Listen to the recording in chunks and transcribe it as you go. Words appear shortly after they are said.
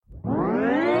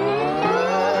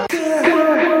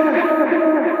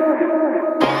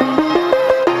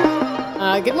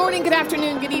Good morning, good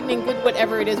afternoon, good evening, good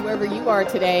whatever it is, wherever you are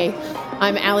today.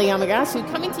 I'm Ali Yamagasu,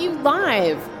 coming to you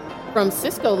live from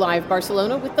Cisco Live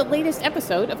Barcelona with the latest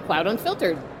episode of Cloud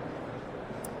Unfiltered.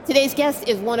 Today's guest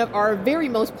is one of our very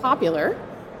most popular.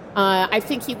 I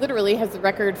think he literally has the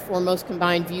record for most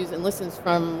combined views and listens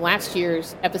from last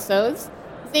year's episodes.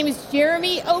 His name is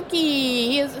Jeremy Oakey.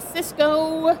 He is a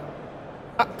Cisco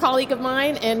colleague of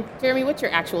mine. And Jeremy, what's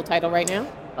your actual title right now?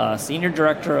 Senior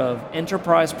Director of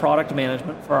Enterprise Product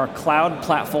Management for our Cloud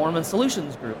Platform and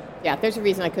Solutions Group. Yeah, there's a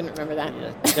reason I couldn't remember that.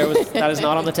 Yeah, that is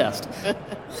not on the test.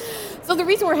 So the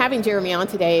reason we're having Jeremy on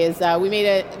today is we made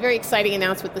a very exciting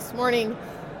announcement this morning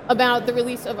about the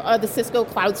release of the Cisco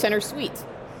CloudCenter suite.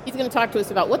 He's going to talk to us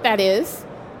about what that is,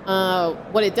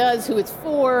 what it does, who it's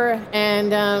for,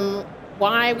 and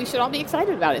why we should all be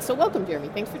excited about it. So welcome, Jeremy.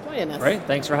 Thanks for joining us. Great.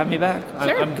 Thanks for having me back.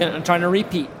 Sure. I'm trying to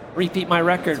repeat my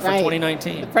record for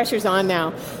 2019. The pressure's on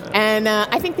now. And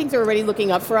I think things are already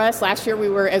looking up for us. Last year,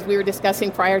 as we were discussing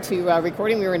prior to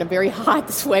recording, we were in a very hot,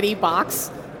 sweaty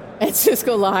box at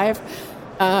Cisco Live.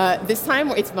 This time,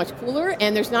 it's much cooler,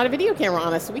 and there's not a video camera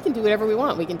on us, so we can do whatever we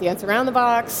want. We can dance around the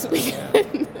box.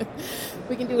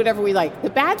 We can do whatever we like. The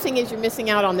bad thing is you're missing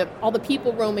out on all the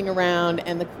people roaming around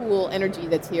and the cool energy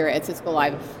that's here at Cisco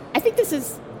Live. I think this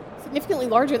is significantly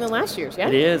larger than last year's, yeah?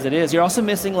 It is. You're also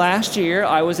missing last year.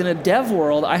 I was in a dev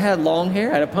world. I had long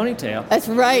hair. I had a ponytail. That's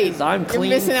right. I'm You're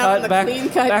missing out on the back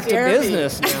clean-cut to Jeremy.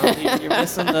 business now. You're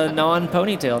missing the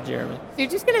non-ponytail Jeremy. So you're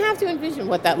just going to have to envision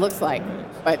what that looks like.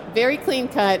 But very clean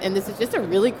cut, and this is just a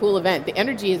really cool event. The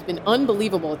energy has been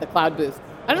unbelievable at the Cloud booth.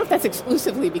 I don't know if that's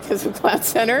exclusively because of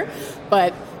CloudCenter,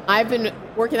 but I've been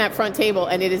working that front table,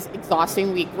 and it is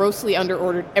exhausting. We grossly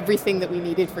under-ordered everything that we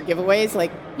needed for giveaways.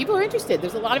 Like, people are interested.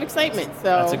 There's a lot of excitement. So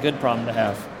that's a good problem to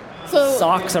have. So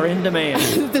socks are in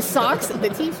demand. The socks, the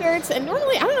T-shirts, and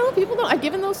normally, I don't know, people don't. I've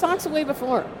given those socks away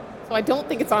before. So I don't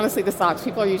think it's honestly the socks.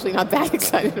 People are usually not that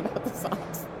excited about the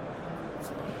socks.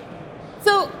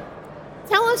 So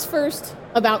tell us first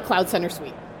about CloudCenter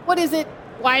Suite. What is it?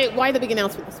 Why the big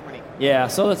announcement this morning? Yeah,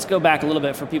 so let's go back a little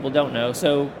bit for people who don't know.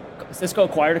 So Cisco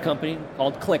acquired a company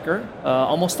called Clicker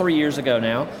almost 3 years ago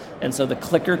now, and so the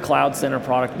Clicker CloudCenter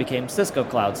product became Cisco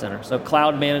CloudCenter. So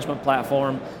cloud management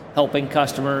platform, helping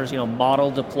customers, model,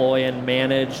 deploy, and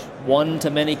manage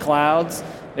one-to-many clouds.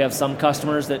 We have some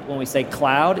customers that when we say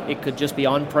cloud, it could just be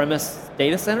on-premise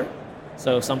data center.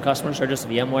 So some customers are just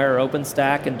VMware or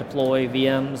OpenStack and deploy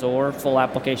VMs or full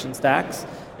application stacks.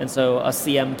 And so a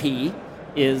CMP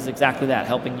is exactly that,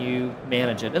 helping you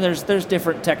manage it. And there's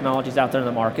different technologies out there in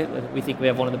the market. We think we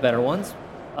have one of the better ones.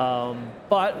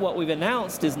 But what we've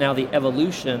announced is now the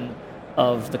evolution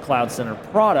of the CloudCenter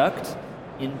product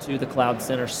into the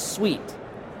CloudCenter suite.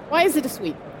 Why is it a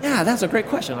suite? Yeah, that's a great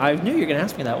question. I knew you were going to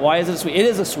ask me that. Why is it a suite? It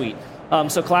is a suite.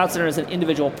 So CloudCenter is an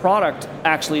individual product.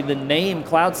 Actually, the name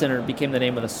CloudCenter became the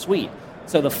name of the suite.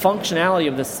 So the functionality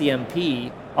of the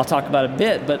CMP, I'll talk about a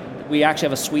bit, but we actually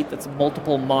have a suite that's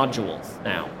multiple modules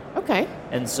now. Okay.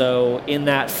 And so in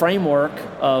that framework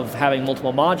of having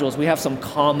multiple modules, we have some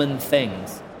common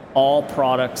things. All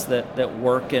products that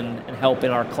work and help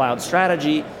in our cloud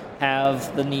strategy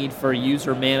have the need for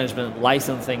user management,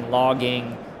 licensing,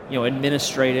 logging,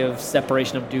 administrative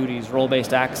separation of duties,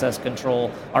 role-based access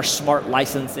control, our smart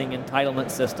licensing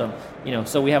entitlement system.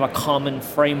 So we have a common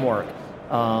framework.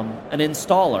 An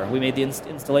installer, we made the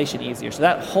installation easier. So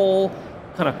that whole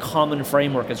kind of common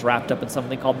framework is wrapped up in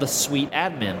something called the suite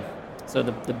admin. So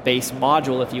the base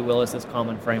module, if you will, is this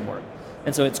common framework.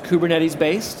 And so it's Kubernetes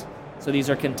based. So these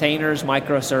are containers,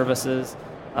 microservices.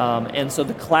 And so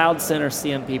the CloudCenter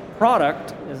CMP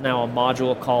product is now a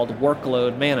module called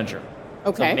Workload Manager.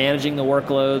 Okay. So managing the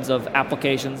workloads of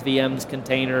applications, VMs,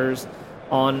 containers,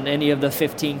 on any of the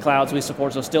 15 clouds we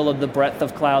support. So still the breadth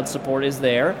of cloud support is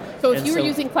there. So if you were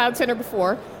using CloudCenter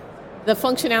before, the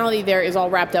functionality there is all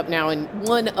wrapped up now in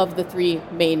one of the three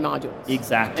main modules.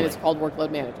 Exactly. And it's called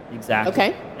Workload Manager. Exactly.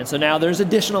 Okay. And so now there's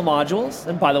additional modules.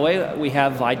 And by the way, we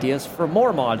have ideas for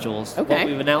more modules. Okay. What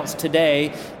we've announced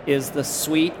today is the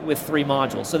suite with 3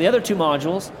 modules. So the other 2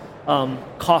 modules,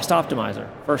 cost optimizer,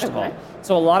 first of all.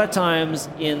 So a lot of times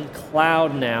in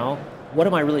cloud now, what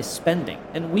am I really spending?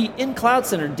 And we, in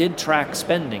CloudCenter, did track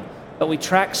spending, but we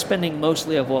tracked spending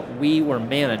mostly of what we were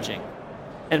managing.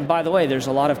 And by the way, there's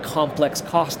a lot of complex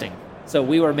costing. So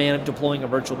we were deploying a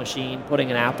virtual machine, putting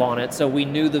an app on it, so we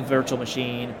knew the virtual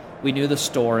machine, we knew the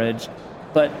storage,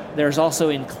 but there's also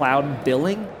in cloud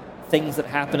billing, things that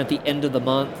happen at the end of the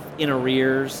month in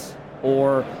arrears,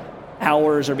 or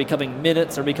hours are becoming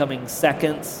minutes or becoming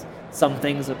seconds. Some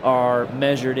things are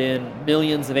measured in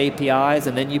millions of APIs,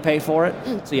 and then you pay for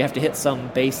it. So you have to hit some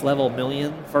base level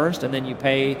million first, and then you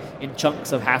pay in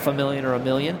chunks of 500,000 or 1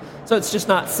 million. So it's just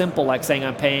not simple like saying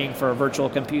I'm paying for virtual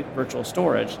compute, virtual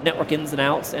storage. Network ins and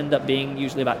outs end up being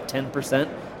usually about 10%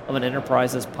 of an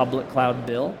enterprise's public cloud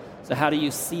bill. So how do you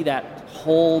see that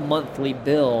whole monthly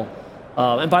bill?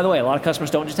 And by the way, a lot of customers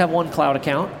don't just have one cloud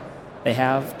account. They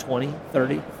have 20,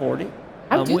 30, 40.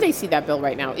 How do they see that bill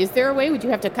right now? Is there a way? Would you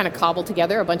have to kind of cobble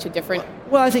together a bunch of different...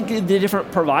 Well, I think the different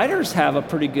providers have a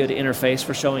pretty good interface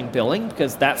for showing billing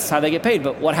because that's how they get paid.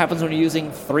 But what happens when you're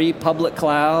using 3 public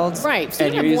clouds? Right, so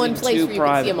and you you're have one using place 2 where you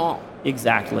private. can see them all.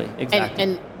 Exactly.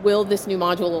 And will this new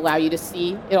module allow you to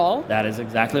see it all? That is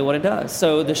exactly what it does.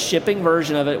 So the shipping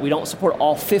version of it, we don't support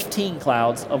all 15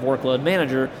 clouds of Workload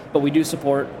Manager, but we do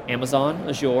support Amazon,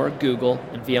 Azure, Google,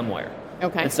 and VMware.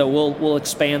 Okay. And so we'll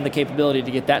expand the capability to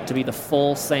get that to be the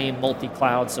full same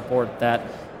multi-cloud support that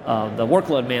the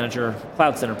Workload Manager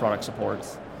CloudCenter product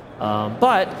supports.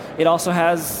 But it also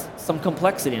has some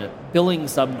complexity in it. Billing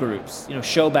subgroups,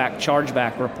 showback,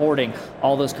 chargeback, reporting,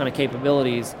 all those kind of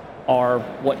capabilities are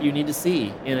what you need to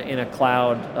see in a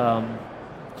cloud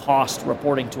cost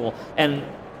reporting tool. And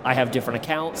I have different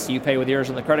accounts. You pay with yours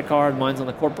on the credit card, mine's on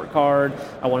the corporate card.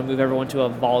 I want to move everyone to a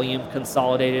volume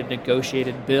consolidated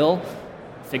negotiated bill.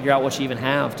 Figure out what you even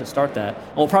have to start that.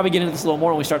 And we'll probably get into this a little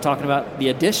more when we start talking about the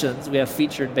additions. We have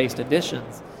featured-based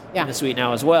additions in the suite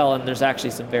now as well, and there's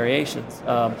actually some variations.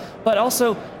 But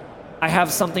also, I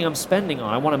have something I'm spending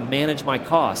on. I want to manage my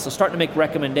costs. So starting to make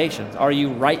recommendations. Are you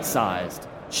right-sized?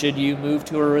 Should you move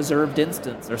to a reserved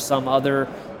instance or some other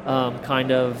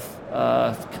kind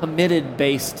of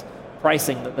committed-based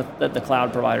pricing that the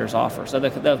cloud providers offer? So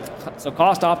so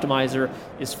Cost Optimizer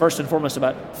is first and foremost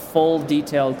about full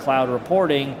detailed cloud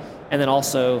reporting and then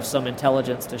also some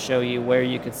intelligence to show you where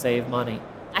you could save money.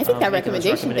 I think that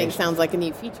recommendation thing sounds like a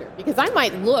neat feature because I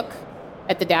might look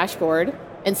at the dashboard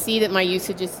and see that my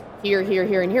usage is here, here,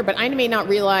 here, and here, but I may not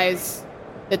realize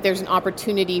that there's an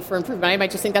opportunity for improvement. I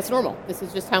might just think that's normal. This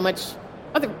is just how much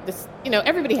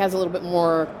everybody has a little bit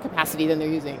more capacity than they're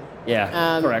using.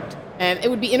 Yeah, correct. And it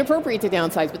would be inappropriate to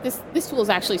downsize, but this tool is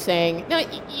actually saying, no,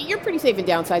 you're pretty safe in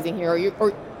downsizing here.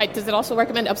 Or does it also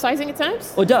recommend upsizing at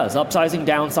times? Well, it does. Upsizing,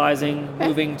 downsizing,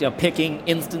 moving, picking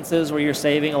instances where you're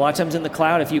saving. A lot of times in the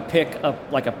cloud, if you pick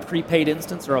a prepaid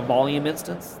instance or a volume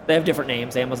instance, they have different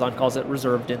names. Amazon calls it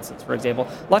reserved instance, for example.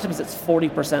 A lot of times it's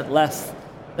 40% less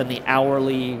than the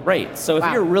hourly rate. So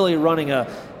if you're really running a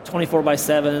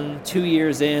 24/7, 2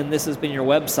 years in, this has been your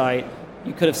website,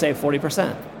 you could have saved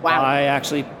 40% by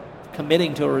actually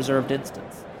committing to a reserved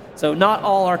instance. So not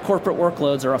all our corporate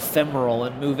workloads are ephemeral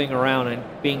and moving around and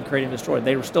being created and destroyed.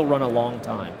 They still run a long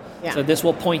time. Yeah. So this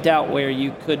will point out where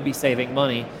you could be saving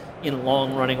money in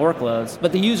long-running workloads,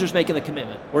 but the user's making the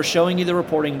commitment. We're showing you the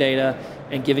reporting data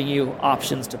and giving you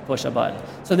options to push a button.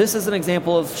 So this is an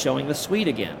example of showing the suite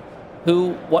again.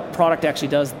 What product actually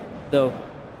does the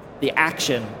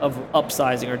action of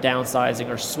upsizing or downsizing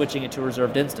or switching it to a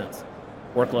reserved instance?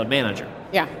 Workload Manager.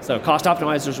 Yeah. So Cost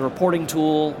Optimizer is a reporting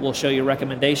tool. We'll show you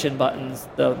recommendation buttons.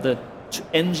 The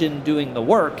engine doing the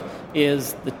work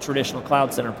is the traditional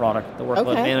CloudCenter product, the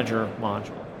Workload Manager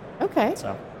module. Okay.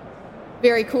 So.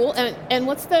 Very cool. And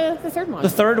what's the third module? The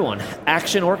third one,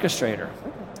 Action Orchestrator.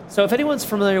 Okay. So if anyone's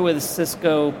familiar with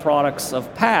Cisco products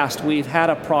of past, we've had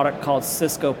a product called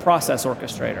Cisco Process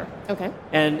Orchestrator. Okay.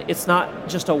 And it's not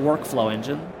just a workflow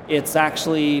engine. It's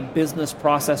actually business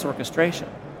process orchestration.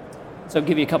 So I'll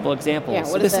give you a couple examples.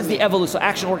 Yeah, what does that mean? The evolution. So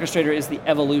Action Orchestrator is the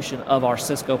evolution of our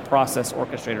Cisco Process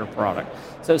Orchestrator product.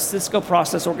 So Cisco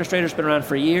Process Orchestrator has been around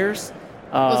for years.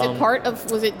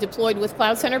 Was it deployed with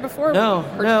CloudCenter before? No.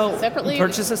 Separately?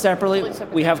 Purchase it separately.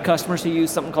 We have customers who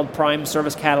use something called Prime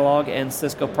Service Catalog and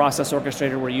Cisco Process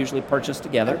Orchestrator were usually purchased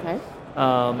together. Okay.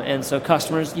 And so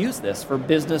customers use this for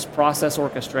business process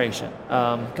orchestration.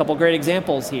 A couple great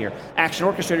examples here. Action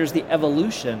Orchestrator is the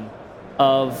evolution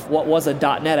of what was a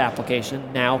 .NET application,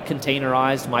 now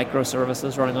containerized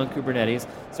microservices running on Kubernetes.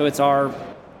 So it's our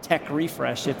tech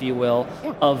refresh, if you will,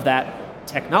 of that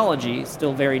technology,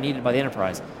 still very needed by the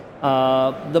enterprise.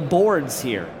 The boards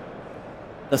here,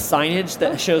 the signage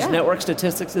that shows network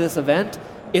statistics of this event,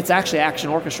 it's actually Action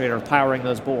Orchestrator powering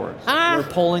those boards. We're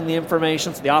pulling the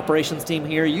information, so the operations team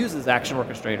here uses Action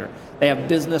Orchestrator. They have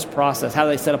business process, how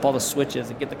do they set up all the switches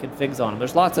and get the configs on them.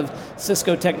 There's lots of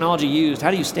Cisco technology used.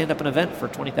 How do you stand up an event for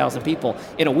 20,000 people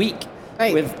in a week?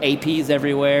 Right. With APs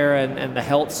everywhere and the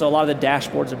health. So a lot of the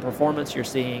dashboards and performance you're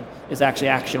seeing is actually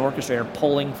Action Orchestrator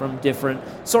pulling from different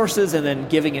sources and then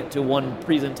giving it to one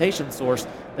presentation source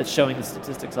that's showing the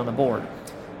statistics on the board.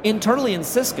 Internally in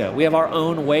Cisco, we have our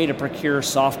own way to procure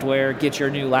software, get your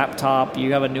new laptop,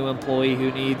 you have a new employee who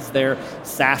needs their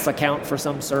SaaS account for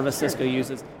some service Cisco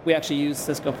uses. We actually use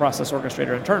Cisco Process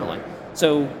Orchestrator internally.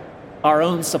 So our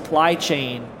own supply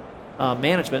chain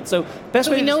management. So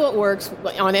we know what works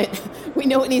on it. We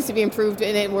know what needs to be improved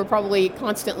in it, and we're probably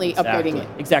constantly upgrading it.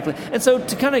 Exactly. And so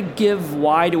to kind of give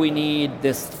why do we need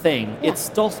this thing, it's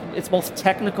both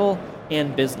technical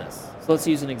and business. So let's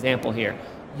use an example here.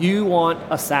 You want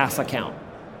a SaaS account.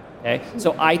 Okay?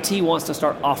 So IT wants to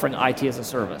start offering IT as a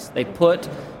service. They put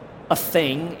a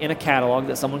thing in a catalog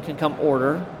that someone can come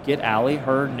order, get Allie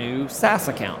her new SaaS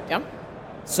account. Yep.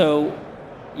 So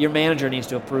your manager needs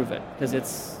to approve it because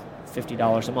it's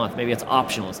 $50 a month. Maybe it's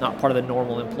optional. It's not part of the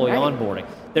normal employee onboarding.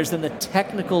 There's then the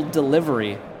technical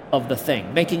delivery of the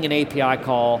thing, making an API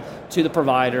call to the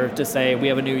provider to say, we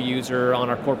have a new user on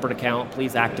our corporate account,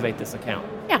 please activate this account.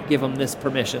 Yeah. Give them this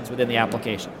permissions within the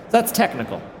application. So that's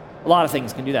technical. A lot of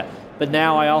things can do that. But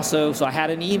now I had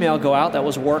an email go out that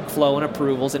was workflow and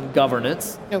approvals and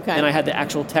governance. Okay. And I had the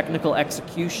actual technical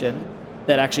execution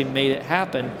that actually made it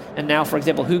happen. And now, for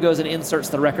example, who goes and inserts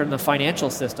the record in the financial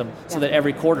system so that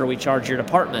every quarter we charge your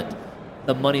department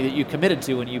the money that you committed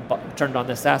to when you turned on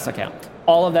this SaaS account.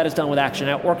 All of that is done with Action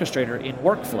Orchestrator in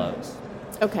workflows.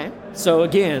 Okay. So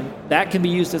again, that can be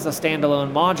used as a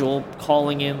standalone module,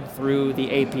 calling in through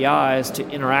the APIs to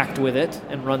interact with it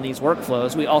and run these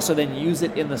workflows. We also then use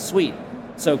it in the suite.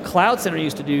 So CloudCenter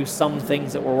used to do some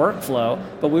things that were workflow,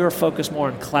 but we were focused more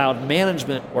on cloud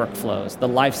management workflows, the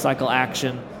lifecycle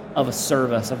action of a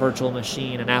service, a virtual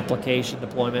machine, an application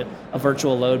deployment, a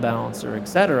virtual load balancer, et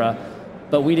cetera.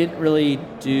 But we didn't really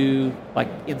do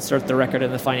insert the record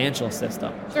in the financial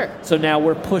system. Sure. So now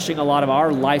we're pushing a lot of our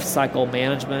lifecycle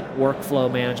management,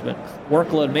 workflow management.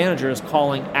 Workload Manager is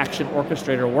calling Action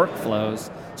Orchestrator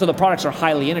workflows. So the products are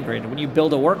highly integrated. When you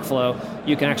build a workflow,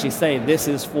 you can actually say this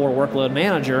is for Workload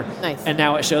Manager. Nice. And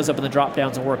now it shows up in the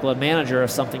drop-downs of Workload Manager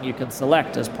as something you can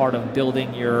select as part of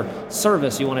building your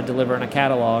service you want to deliver in a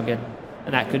catalog.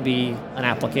 And that could be an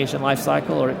application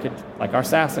lifecycle, or it could, like our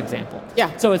SaaS example.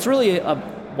 Yeah. So it's really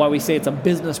why we say it's a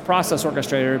business process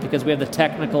orchestrator, because we have the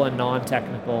technical and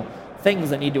non-technical things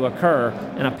that need to occur,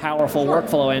 and a powerful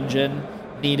workflow engine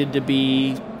needed to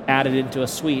be added into a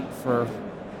suite for.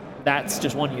 That's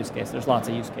just one use case. There's lots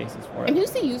of use cases for it. And who's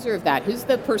the user of that? Who's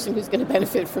the person who's going to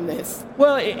benefit from this?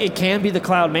 Well, it can be the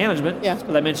cloud management. Yeah.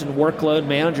 Because I mentioned Workload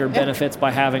Manager benefits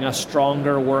by having a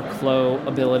stronger workflow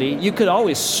ability. You could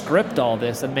always script all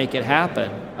this and make it happen.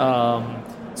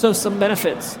 So some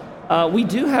benefits. We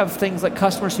do have things like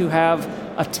customers who have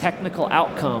a technical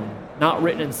outcome, not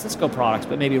written in Cisco products,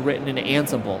 but maybe written in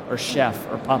Ansible or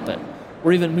Chef or Puppet.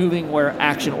 We're even moving where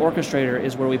Action Orchestrator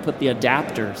is where we put the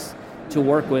adapters to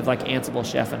work with, like Ansible,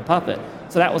 Chef, and Puppet.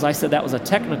 So that was a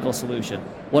technical solution.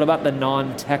 What about the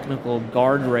non-technical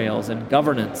guardrails and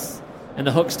governance and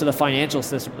the hooks to the financial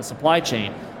system, the supply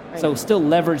chain? Right. So still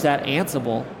leverage that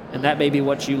Ansible, and that may be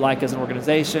what you like as an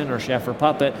organization, or Chef or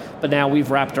Puppet, but now we've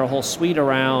wrapped our whole suite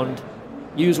around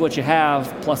use what you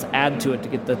have plus add to it to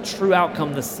get the true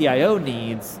outcome the CIO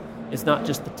needs. Is not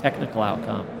just the technical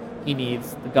outcome. He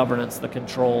needs the governance, the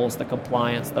controls, the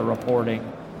compliance, the reporting.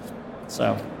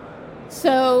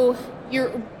 So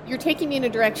you're taking me in a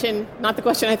direction, not the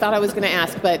question I thought I was going to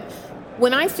ask, but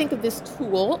when I think of this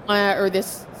tool or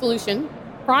this solution,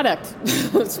 product,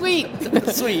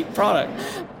 sweet product,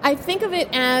 I think of it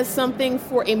as something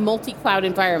for a multi-cloud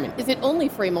environment. Is it only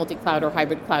for a multi-cloud or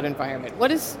hybrid cloud environment?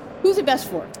 Who's it best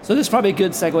for? So this is probably a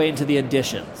good segue into the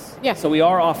additions. Yeah. So we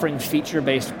are offering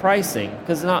feature-based pricing,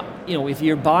 because if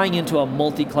you're buying into a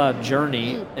multi-cloud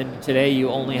journey and today you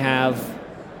only have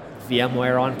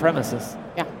VMware on premises.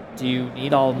 Yeah. Do you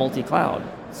need all multi-cloud?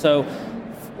 So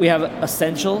we have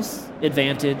Essentials,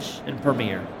 Advantage, and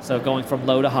Premier. So going from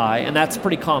low to high, and that's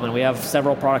pretty common. We have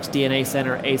several products, DNA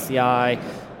Center, ACI,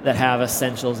 that have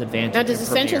Essentials, Advantage, Now, does and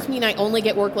Essentials Premier. mean I only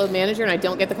get Workload Manager and I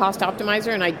don't get the Cost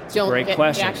Optimizer and I don't get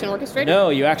the Action Orchestrator? No,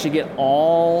 you actually get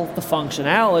all the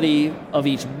functionality of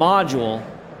each module,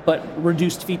 but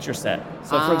reduced feature set.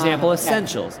 So for example,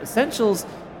 Essentials. Okay. Essentials,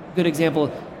 good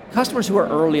example, customers who are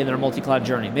early in their multi-cloud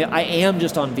journey. I am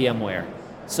just on VMware.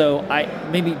 So I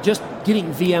maybe just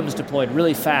getting VMs deployed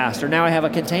really fast, or now I have a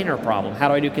container problem. How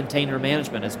do I do container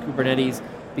management? As Kubernetes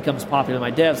becomes popular in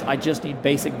my devs, I just need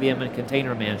basic VM and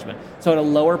container management. So at a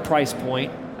lower price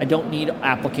point, I don't need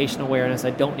application awareness, I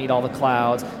don't need all the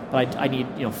clouds, but I need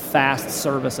fast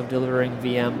service of delivering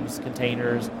VMs,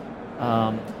 containers.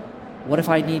 what if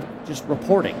I need just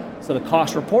reporting? So the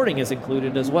cost reporting is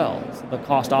included as well. So the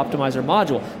cost optimizer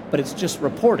module, but it's just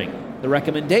reporting. The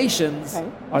recommendations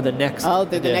are the next they're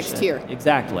edition. the next tier.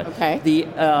 Exactly. Okay. The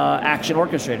action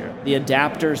orchestrator, the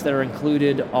adapters that are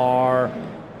included are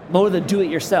more the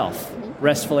do-it-yourself,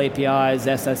 RESTful APIs,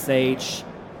 SSH,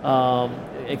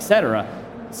 etc.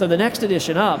 So the next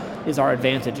edition up is our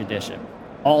Advantage edition.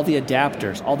 All the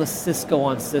adapters, all the Cisco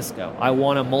on Cisco. I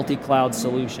want a multi-cloud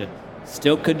solution.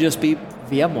 Still could just be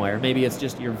VMware. Maybe it's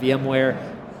just your VMware,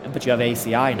 but you have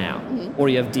ACI now, or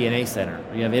you have DNA Center,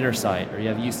 or you have Intersight, or you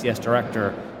have UCS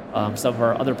Director, some of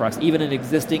our other products. Even an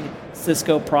existing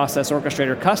Cisco Process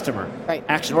Orchestrator customer,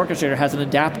 Action Orchestrator has an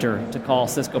adapter to call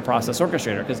Cisco Process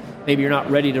Orchestrator because maybe you're not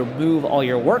ready to move all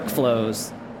your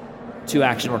workflows to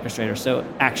Action Orchestrator. So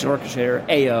Action Orchestrator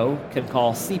AO can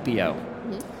call CPO.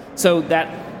 So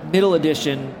that middle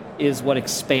edition is what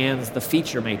expands the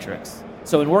feature matrix.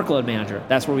 So in Workload Manager,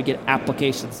 that's where we get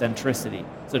application centricity.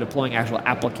 So deploying actual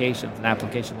applications and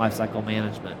application lifecycle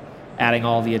management, adding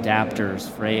all the adapters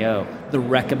for AO, the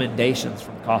recommendations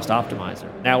from Cost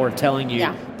Optimizer. Now we're telling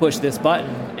you, push this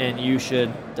button and you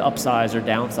should upsize or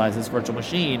downsize this virtual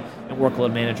machine, and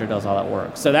Workload Manager does all that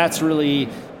work. So that's really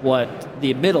what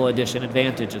the middle edition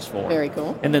Advantage is for. Very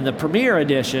cool. And then the Premier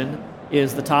edition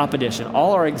is the top edition.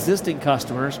 All our existing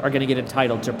customers are going to get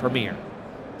entitled to Premier.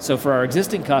 So for our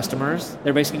existing customers,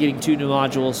 they're basically getting 2 new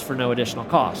modules for no additional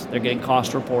cost. They're getting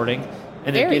cost reporting,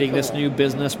 and they're getting this new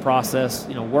business process,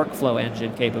 workflow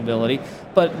engine capability.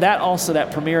 But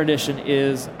that Premier Edition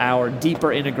is our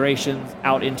deeper integrations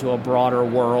out into a broader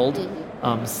world.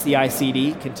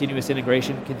 CI/CD, continuous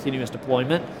integration, continuous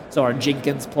deployment. So our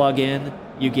Jenkins plugin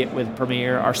you get with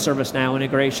Premier, our ServiceNow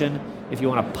integration. If you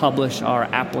want to publish our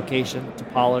application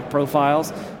topology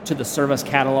profiles to the service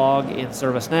catalog in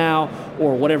ServiceNow,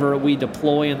 or whatever we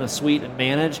deploy in the suite and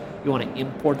manage, you want to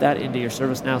import that into your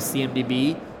ServiceNow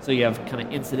CMDB, so you have kind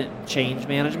of incident and change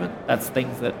management. That's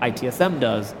things that ITSM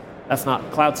does. That's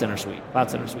not CloudCenter Suite.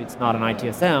 CloudCenter Suite's not an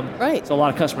ITSM. Right. So a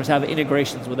lot of customers have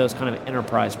integrations with those kind of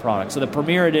enterprise products. So the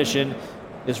Premier Edition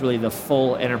is really the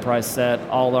full enterprise set,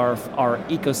 all our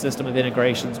ecosystem of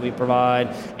integrations we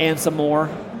provide, and some more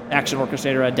Action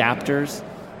Orchestrator adapters.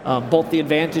 Both the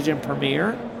Advantage and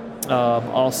Premier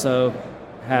also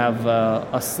have a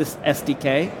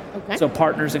SDK, so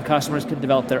partners and customers can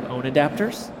develop their own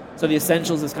adapters. So the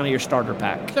Essentials is kind of your starter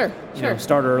pack. Sure.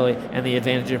 Start early, and the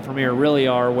Advantage and Premier really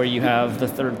are where you have the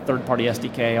third-party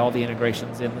SDK, all the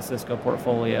integrations in the Cisco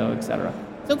portfolio, et cetera.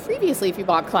 So previously, if you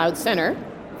bought CloudCenter,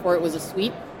 before it was a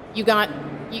suite, you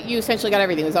essentially got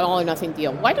everything. It was an all or nothing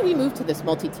deal. Why do we move to this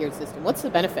multi-tiered system? What's the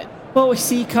benefit? Well, we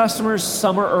see customers,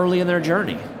 some are early in their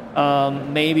journey.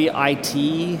 Maybe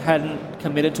IT hadn't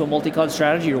committed to a multi-cloud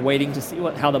strategy. You're waiting to see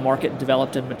how the market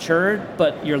developed and matured,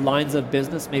 but your lines of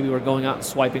business maybe were going out and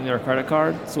swiping their credit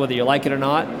card. So whether you like it or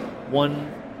not,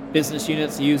 one business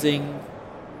unit's using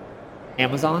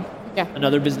Amazon,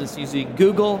 another business using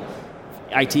Google.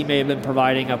 IT may have been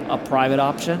providing a private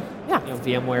option,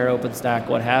 VMware, OpenStack,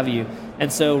 what have you. And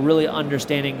so really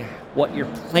understanding what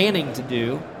you're planning to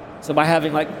do. So by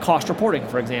having cost reporting,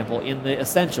 for example, in the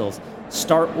Essentials,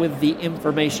 start with the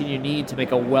information you need to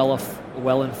make a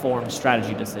well-informed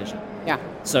strategy decision.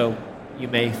 So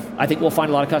I think we'll find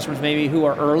a lot of customers maybe who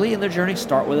are early in their journey,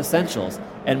 start with Essentials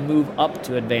and move up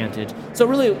to Advantage. So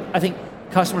really, I think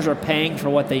customers are paying for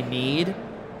what they need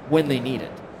when they need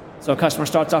it. So a customer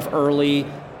starts off early,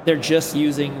 they're just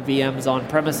using VMs on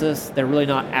premises, they're really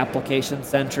not application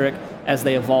centric. As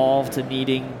they evolve to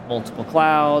needing multiple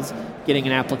clouds, getting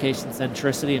an application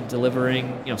centricity and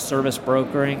delivering, service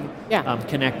brokering,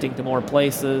 connecting to more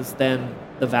places, then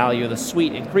the value of the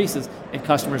suite increases, and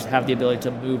customers have the ability to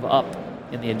move up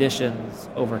in the additions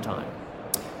over time.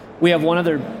 We have one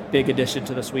other big addition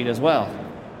to the suite as well.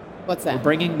 What's that? We're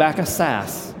bringing back a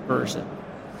SaaS version.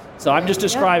 So I'm just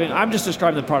describing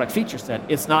the product feature set.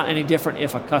 It's not any different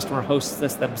if a customer hosts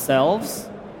this themselves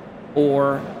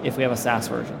or if we have a SaaS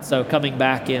version. So coming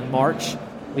back in March,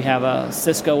 we have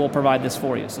Cisco will provide this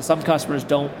for you. So some customers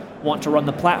don't want to run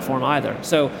the platform either.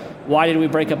 So why did we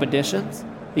break up editions?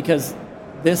 Because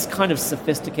this kind of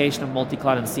sophistication of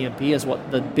multi-cloud and CMP is what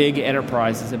the big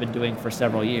enterprises have been doing for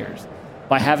several years.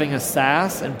 By having a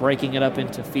SaaS and breaking it up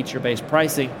into feature-based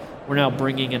pricing, we're now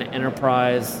bringing an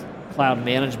enterprise cloud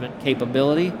management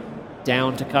capability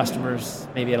down to customers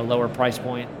maybe at a lower price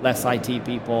point, less IT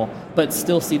people, but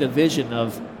still see the vision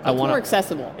of more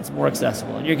accessible. It's more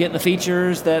accessible. And you're getting the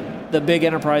features that the big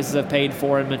enterprises have paid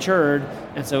for and matured,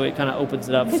 and so it kind of opens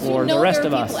it up for the rest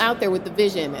of us. There are people out there with the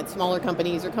vision at smaller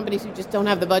companies or companies who just don't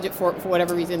have the budget for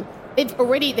whatever reason. They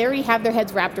already have their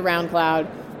heads wrapped around cloud.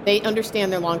 They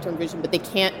understand their long-term vision, but they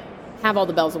can't have all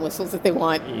the bells and whistles that they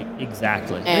want.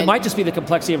 Exactly. And And it might just be the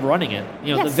complexity of running it.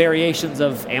 You know, Yes. the variations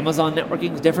of Amazon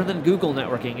networking is different than Google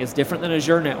networking, is different than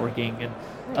Azure networking. And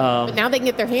But now they can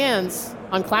get their hands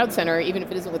on CloudCenter, even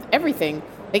if it isn't with everything,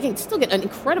 they can still get an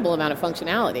incredible amount of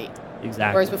functionality.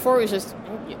 exactly. Whereas before it was just,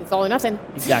 it's all or nothing.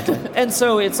 Exactly. And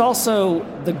so it's also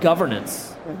the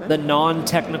governance, the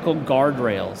non-technical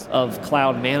guardrails of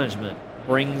cloud management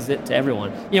brings it to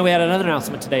everyone. You know, we had another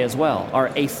announcement today as well, our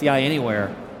ACI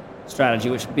Anywhere strategy,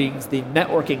 which brings the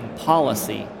networking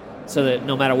policy so that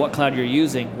no matter what cloud you're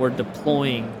using, we're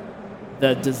deploying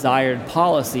the desired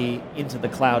policy into the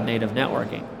cloud native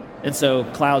networking. And so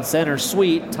CloudCenter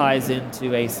Suite ties into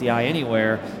ACI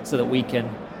Anywhere so that we can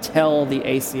tell the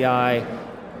ACI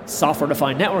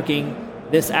software-defined networking,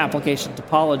 this application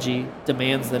topology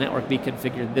demands the network be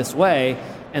configured this way,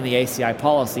 and the ACI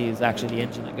policy is actually the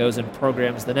engine that goes and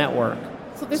programs the network.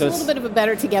 So there's a little bit of a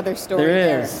better together story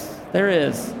There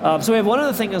is. So we have one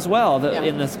other thing as well. Yeah.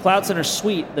 In this CloudCenter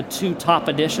Suite, the two top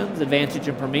editions, Advantage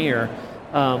and Premier,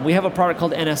 we have a product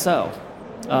called NSO.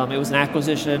 It was an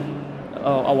acquisition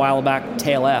a while back, the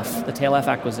TailF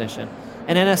acquisition.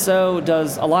 And NSO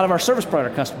does, a lot of our service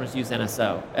provider customers use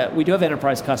NSO. We do have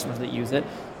enterprise customers that use it.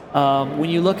 When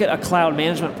you look at a cloud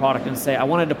management product and say, I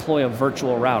want to deploy a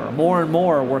virtual router, more and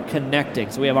more we're connecting.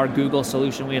 So we have our Google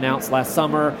solution we announced last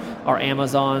summer, our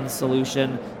Amazon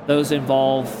solution. Those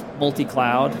involve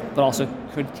multi-cloud, but also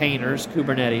containers,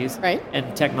 Kubernetes, Right.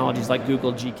 and technologies like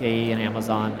Google GKE and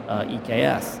Amazon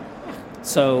EKS.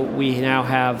 So we now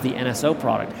have the NSO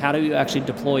product. How do you actually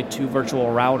deploy two virtual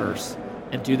routers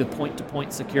and do the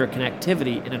point-to-point secure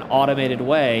connectivity in an automated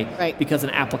way, Right. because an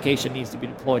application needs to be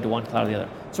deployed to one cloud or the other.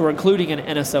 So we're including an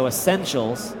NSO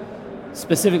Essentials,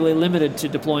 specifically limited to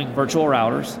deploying virtual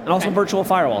routers and also Okay. virtual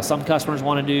firewalls. Some customers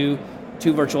want to do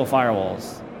 2 virtual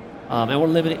firewalls. And we're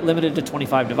limited to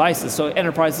 25 devices. So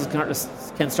enterprises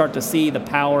can start to see the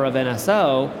power of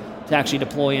NSO to actually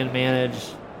deploy and manage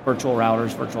virtual routers,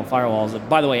 virtual firewalls. And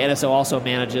by the way, NSO also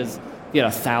manages, if you had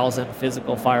 1,000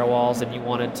 physical firewalls and you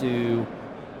wanted to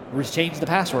change the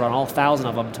password on all 1,000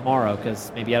 of them tomorrow because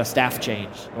maybe you had a staff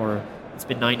change or it's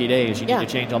been 90 days, you need to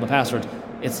change all the passwords.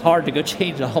 It's hard to go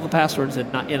change all the passwords in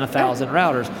 1,000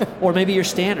 routers. Or maybe your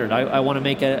standard, I want to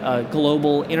make a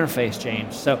global interface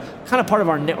change. So kind of part of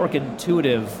our network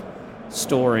intuitive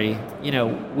story, you know,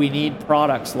 we need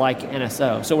products like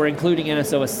NSO. So we're including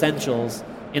NSO Essentials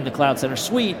in the CloudCenter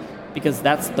Suite because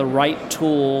that's the right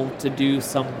tool to do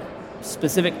some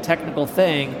specific technical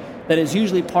thing that is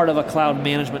usually part of a cloud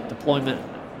management deployment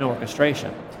and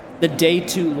orchestration. The day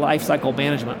 2 lifecycle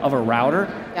management of a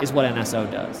router is what NSO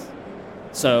does.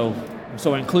 So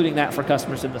we're including that for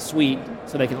customers in the suite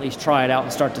so they can at least try it out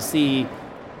and start to see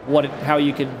how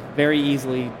you can very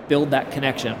easily build that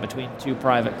connection between 2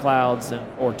 private clouds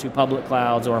or 2 public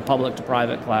clouds or a public to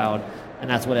private cloud, and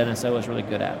that's what NSO is really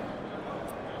good at.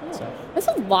 So. That's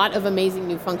a lot of amazing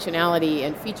new functionality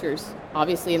and features,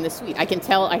 obviously, in the suite. I can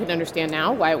understand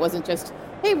now why it wasn't just,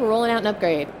 hey, we're rolling out an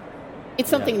upgrade. It's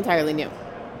something entirely new.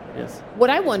 Yes. What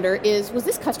I wonder is, was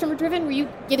this customer-driven? Were you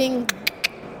getting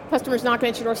customers knocking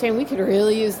at your door saying, we could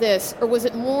really use this? Or was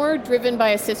it more driven by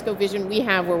a Cisco vision we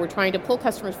have where we're trying to pull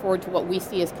customers forward to what we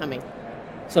see as coming?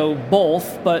 So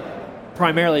both, but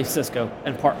primarily Cisco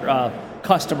and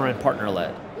customer and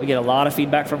partner-led. We get a lot of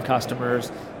feedback from customers.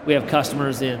 We have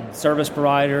customers in service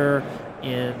provider,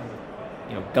 in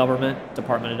government,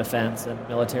 Department of Defense, and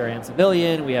military and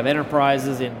civilian. We have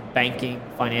enterprises in banking,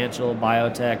 financial,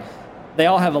 biotech. They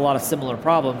all have a lot of similar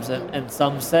problems, and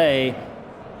some say,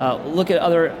 look at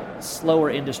other slower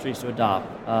industries to adopt,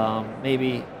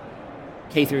 maybe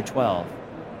K through 12,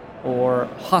 or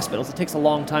hospitals. It takes a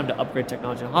long time to upgrade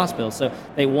technology in hospitals, so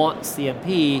they want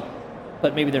CMP,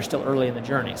 but maybe they're still early in the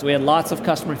journey. So we had lots of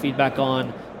customer feedback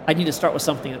on, I need to start with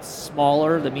something that's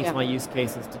smaller, that meets my use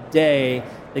cases today,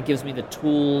 that gives me the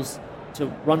tools to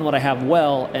run what I have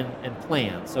well and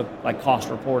plan. So like cost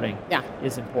reporting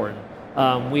is important.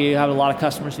 We have a lot of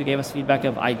customers who gave us feedback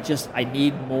of, I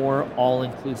need more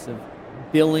all-inclusive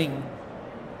billing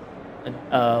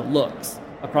looks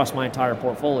across my entire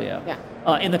portfolio.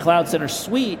 In the CloudCenter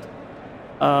Suite,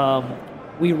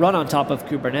 we run on top of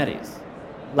Kubernetes.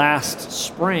 Last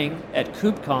spring at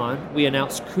KubeCon, we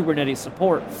announced Kubernetes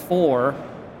support for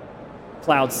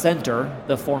CloudCenter,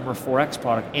 the former 4X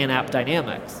product, and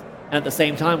AppDynamics. And at the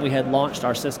same time, we had launched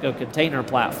our Cisco Container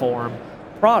Platform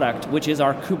product, which is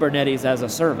our Kubernetes as a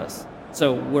service.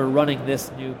 So we're running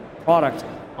this new product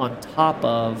on top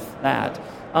of that.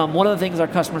 One of the things our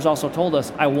customers also told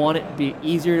us, I want it to be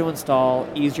easier to install,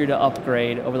 easier to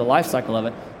upgrade over the life cycle of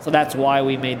it. So that's why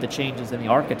we made the changes in the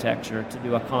architecture to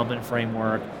do a common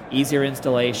framework, easier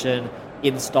installation,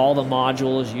 install the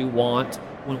modules you want.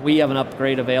 When we have an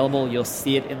upgrade available, you'll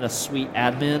see it in the suite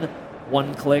admin.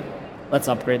 One click, let's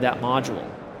upgrade that module.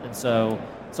 And so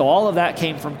all of that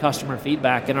came from customer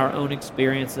feedback and our own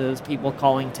experiences, people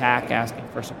calling TAC, asking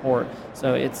for support.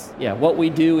 So what we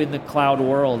do in the cloud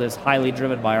world is highly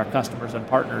driven by our customers and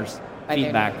partners'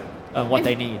 feedback on what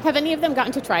they need. Have any of them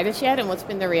gotten to try this yet, and what's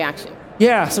been their reaction?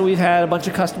 Yeah, so we've had a bunch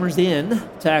of customers in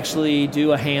to actually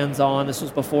do a hands-on. This was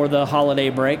before the holiday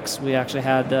breaks. We actually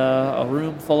had a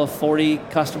room full of 40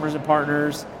 customers and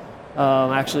partners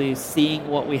actually seeing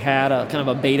what we had, kind of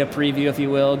a beta preview, if you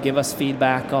will, give us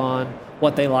feedback on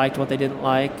what they liked, what they didn't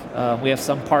like. We have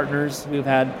some partners who've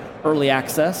had early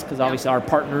access, because obviously our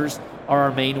partners are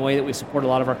our main way that we support a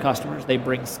lot of our customers. They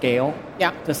bring scale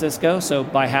to Cisco. So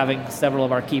by having several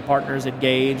of our key partners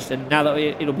engaged, and now that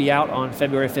it'll be out on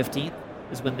February 15th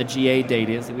is when the GA date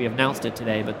is. We announced it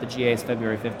today, but the GA is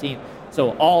February 15th.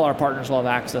 So all our partners will have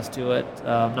access to it,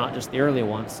 not just the early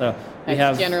ones. So we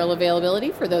have general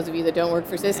availability for those of you that don't work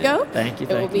for Cisco. Thank you.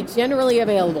 It will be generally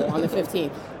available on the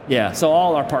 15th. Yeah, so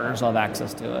all our partners will have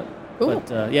access to it. Cool.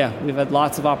 But we've had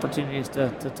lots of opportunities to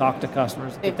talk to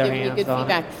customers and get their hands good on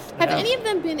feedback. it. Have any of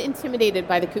them been intimidated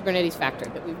by the Kubernetes factor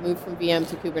that we've moved from VM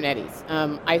to Kubernetes?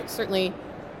 I certainly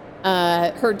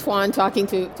heard Tuan talking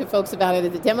to folks about it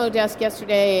at the demo desk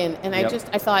yesterday, and I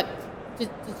thought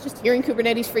just hearing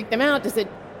Kubernetes freak them out. Does it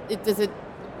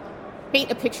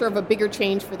paint a picture of a bigger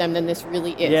change for them than this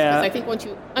really is? Yeah. Because I think once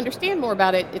you understand more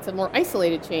about it, it's a more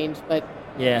isolated change, but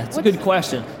yeah, it's a good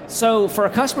question. So for a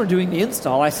customer doing the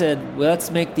install, I said,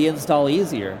 let's make the install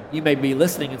easier. You may be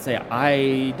listening and say,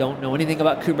 I don't know anything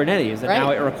about Kubernetes, and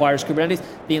now it requires Kubernetes.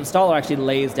 The installer actually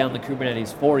lays down the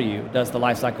Kubernetes for you, does the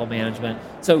lifecycle management.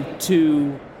 So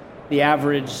to the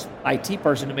average IT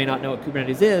person who may not know what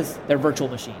Kubernetes is, they're virtual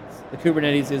machines. The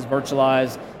Kubernetes is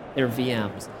virtualized, they're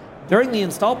VMs. During the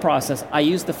install process, I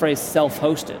use the phrase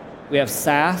self-hosted. We have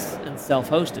SaaS and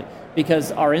self-hosted,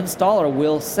 because our installer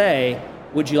will say,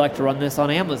 would you like to run this on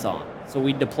Amazon? So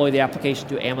we deploy the application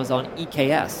to Amazon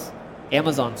EKS,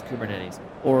 Amazon's Kubernetes,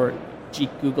 or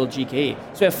Google GKE.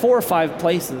 So we have 4 or 5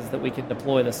 places that we can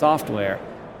deploy the software.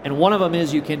 And one of them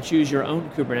is you can choose your own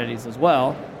Kubernetes as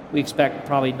well. We expect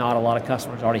probably not a lot of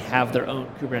customers already have their own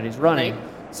Kubernetes running.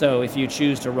 Right. So if you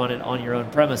choose to run it on your own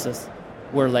premises,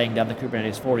 we're laying down the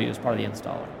Kubernetes for you as part of the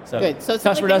installer. So good. So it's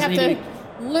customer like they doesn't have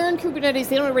need to learn Kubernetes.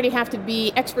 They don't already have to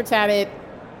be experts at it.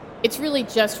 It's really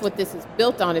just what this is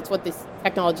built on. It's what this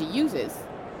technology uses.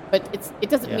 But it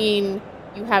doesn't mean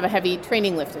you have a heavy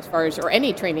training lift or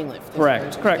any training lift.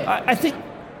 Correct. I think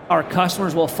our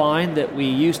customers will find that we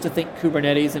used to think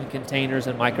Kubernetes and containers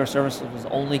and microservices was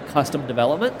only custom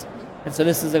development. And so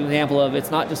this is an example of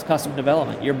it's not just custom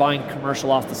development. You're buying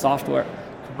commercial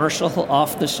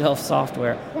off-the-shelf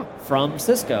software from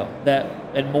Cisco.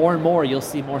 And more you'll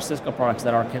see more Cisco products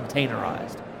that are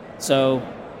containerized. So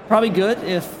probably good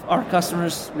if our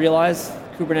customers realize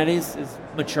Kubernetes is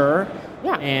mature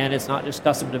and it's not just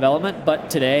custom development. But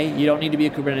today, you don't need to be a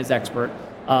Kubernetes expert.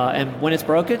 And when it's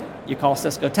broken, you call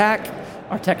Cisco TAC.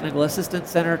 Our technical assistance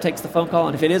center takes the phone call,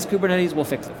 and if it is Kubernetes, we'll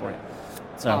fix it for you.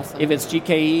 So awesome. If it's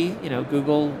GKE,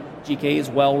 Google GKE is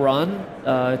well run.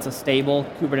 It's a stable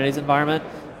Kubernetes environment.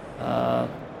 But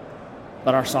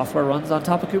our software runs on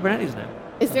top of Kubernetes now.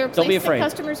 Is there a place that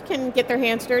customers can get their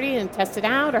hands dirty and test it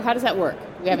out, or how does that work?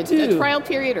 Do we have a trial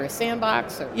period or a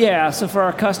sandbox? Yeah, so for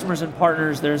our customers and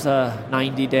partners, there's a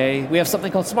 90-day. We have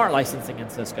something called smart licensing in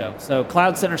Cisco. So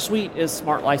CloudCenter Suite is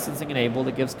smart licensing enabled.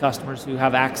 It gives customers who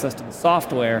have access to the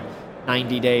software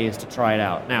 90 days to try it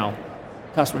out. Now,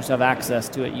 customers who have access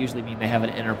to it usually mean they have an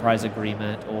enterprise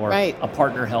agreement or a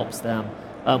partner helps them.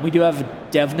 We do have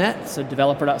DevNet, so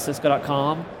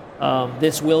developer.cisco.com.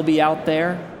 This will be out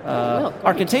there.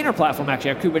 Our container platform, actually,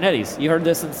 our Kubernetes. You heard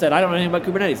this and said, I don't know anything about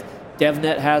Kubernetes.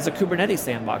 DevNet has a Kubernetes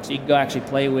sandbox. You can go actually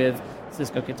play with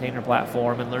Cisco Container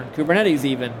Platform and learn Kubernetes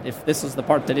even. If this is the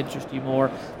part that interests you more,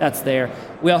 that's there.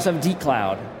 We also have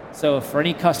dcloud. So for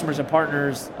any customers and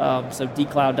partners, so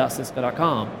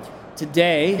dcloud.cisco.com.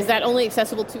 Today... Is that only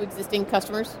accessible to existing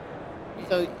customers?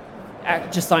 So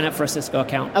just sign up for a Cisco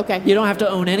account. Okay. You don't have to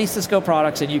own any Cisco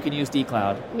products, and you can use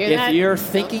dcloud. If you're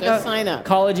thinking of sign up.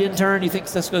 College intern, you think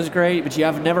Cisco's great, but you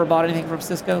have never bought anything from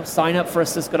Cisco, sign up for a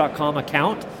Cisco.com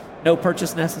account. No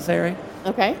purchase necessary.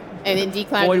 Okay. And in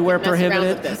dcloud, void where you can mess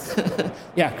around prohibited. with this.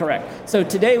 Yeah, correct. So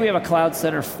today we have a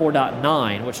CloudCenter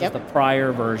 4.9, which is the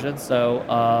prior version. So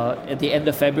at the end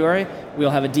of February,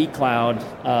 we'll have a dcloud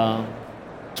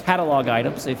catalog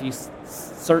item. So if you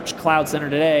search CloudCenter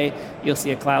today, you'll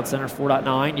see a CloudCenter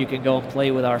 4.9. You can go and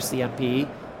play with our CMP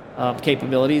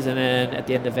capabilities, and then at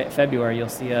the end of February, you'll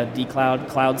see a dcloud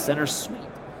CloudCenter Suite.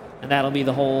 And that'll be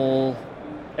the whole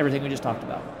everything we just talked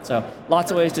about. So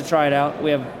lots of ways to try it out.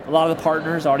 We have a lot of the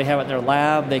partners already have it in their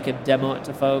lab. They can demo it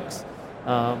to folks.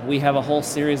 We have a whole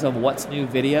series of What's New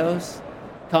videos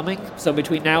coming. So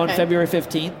between now and February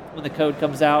 15th, when the code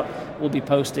comes out, we'll be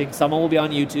posting. Some will be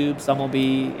on YouTube. Some will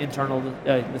be internal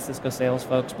to the Cisco sales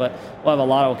folks. But we'll have a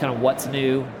lot of kind of what's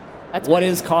new. What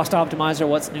is Cost Optimizer?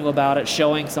 What's new about it?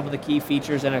 Showing some of the key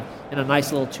features in a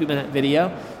nice little 2-minute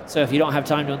video. So if you don't have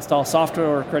time to install software,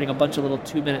 we're creating a bunch of little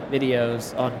 2-minute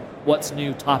videos on what's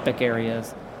new topic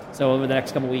areas. So over the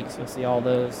next couple of weeks, you'll see all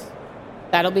those.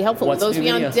 That'll be helpful. Will those be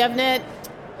on DevNet,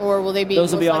 or will they be?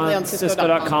 Those will be on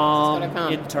Cisco.com.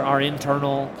 Our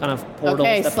internal kind of portal.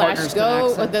 Okay, that partners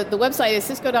 /go. can access. The website is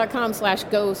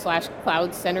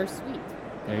cisco.com/go/CloudCenter Suite.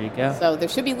 There you go. So there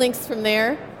should be links from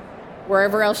there.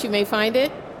 Wherever else you may find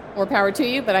it, more power to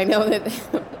you, but I know that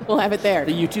we'll have it there.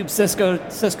 The YouTube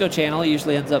Cisco channel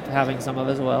usually ends up having some of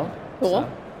it as well. Cool.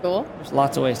 There's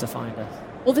lots of ways to find us.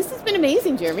 Well, this has been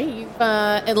amazing, Jeremy. You've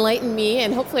enlightened me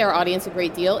and hopefully our audience a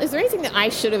great deal. Is there anything that I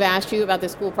should have asked you about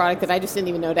this cool product that I just didn't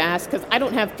even know to ask? Because I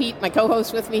don't have Pete, my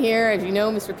co-host, with me here. As you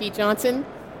know, Mr. Pete Johnson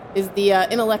is the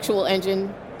intellectual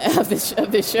engine of this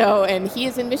show, and he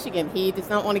is in Michigan. He does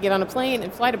not want to get on a plane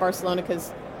and fly to Barcelona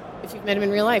because if you've met him in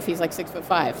real life, he's like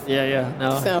 6'5". Yeah.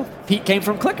 No. So Pete came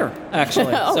from Clicker,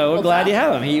 actually. So we're glad you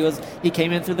have him. He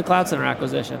came in through the CloudCenter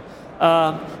acquisition.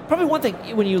 Probably one thing,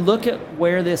 when you look at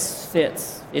where this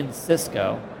fits in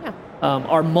Cisco,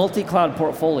 our multi-cloud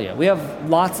portfolio, we have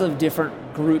lots of different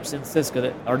groups in Cisco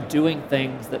that are doing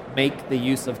things that make the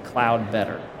use of cloud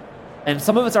better. And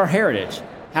some of it's our heritage.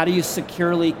 How do you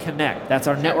securely connect? That's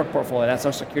our network portfolio. That's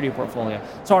our security portfolio.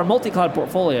 So our multi-cloud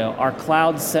portfolio, our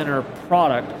CloudCenter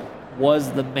product,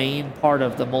 was the main part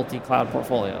of the multi-cloud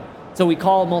portfolio. So we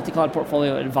call multi-cloud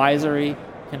portfolio advisory,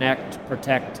 connect,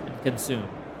 protect, and consume.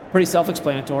 Pretty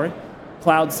self-explanatory.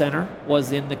 CloudCenter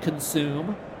was in the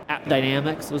consume,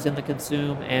 AppDynamics was in the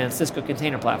consume, and Cisco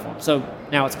Container Platform. So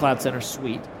now it's CloudCenter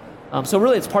Suite. So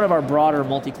really it's part of our broader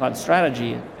multi-cloud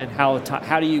strategy and how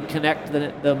do you connect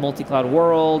the multi-cloud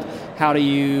world, how do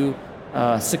you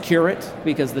secure it,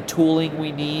 because the tooling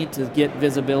we need to get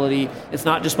visibility, it's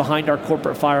not just behind our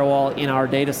corporate firewall in our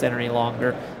data center any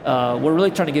longer. We're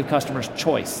really trying to give customers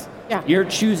choice. Yeah. You're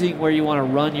choosing where you want to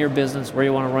run your business, where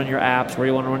you want to run your apps, where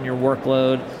you want to run your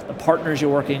workload, the partners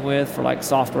you're working with for like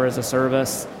software as a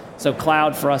service. So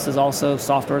cloud for us is also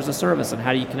software as a service, and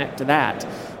how do you connect to that?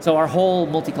 So our whole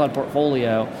multi-cloud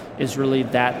portfolio is really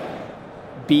that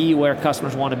be where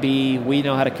customers want to be. We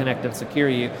know how to connect and secure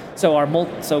you. So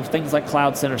so things like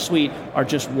CloudCenter Suite are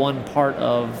just one part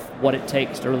of what it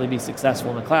takes to really be successful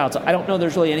in the cloud. So I don't know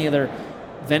there's really any other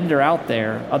vendor out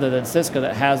there other than Cisco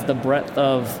that has the breadth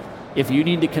of, if you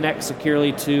need to connect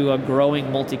securely to a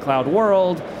growing multi-cloud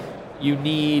world, you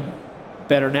need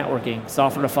better networking,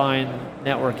 software-defined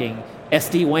networking,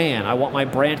 SD-WAN. I want my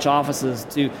branch offices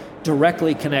to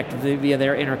directly connect via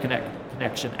their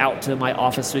connection out to my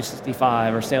Office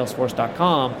 365 or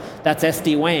Salesforce.com. That's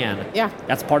SD-WAN. Yeah.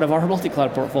 That's part of our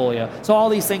multi-cloud portfolio. So all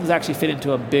these things actually fit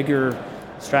into a bigger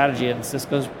strategy, and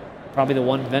Cisco's probably the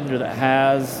one vendor that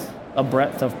has a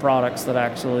breadth of products that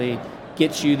actually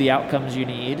gets you the outcomes you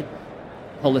need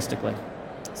holistically.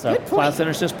 So CloudCenter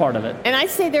is just part of it. And I'd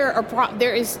say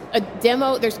there is a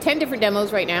demo, there's 10 different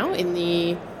demos right now in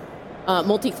the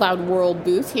multi-cloud world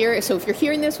booth here. So if you're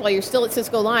hearing this while you're still at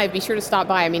Cisco Live, be sure to stop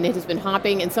by. I mean, it has been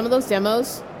hopping, and some of those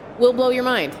demos will blow your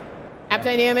mind.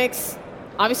 AppDynamics,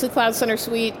 obviously CloudCenter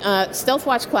Suite,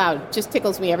 StealthWatch Cloud just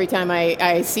tickles me every time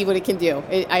I see what it can do.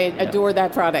 I adore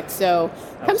that product. So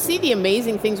come see the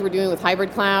amazing things we're doing with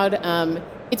hybrid cloud.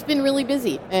 It's been really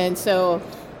busy, and so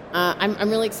I'm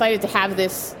really excited to have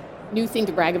this new thing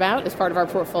to brag about as part of our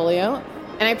portfolio.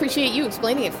 And I appreciate you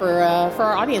explaining it for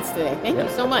our audience today. Thank you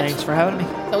so much. Thanks for having me.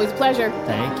 It's always a pleasure.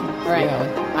 Thank you. All right.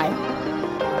 Bye.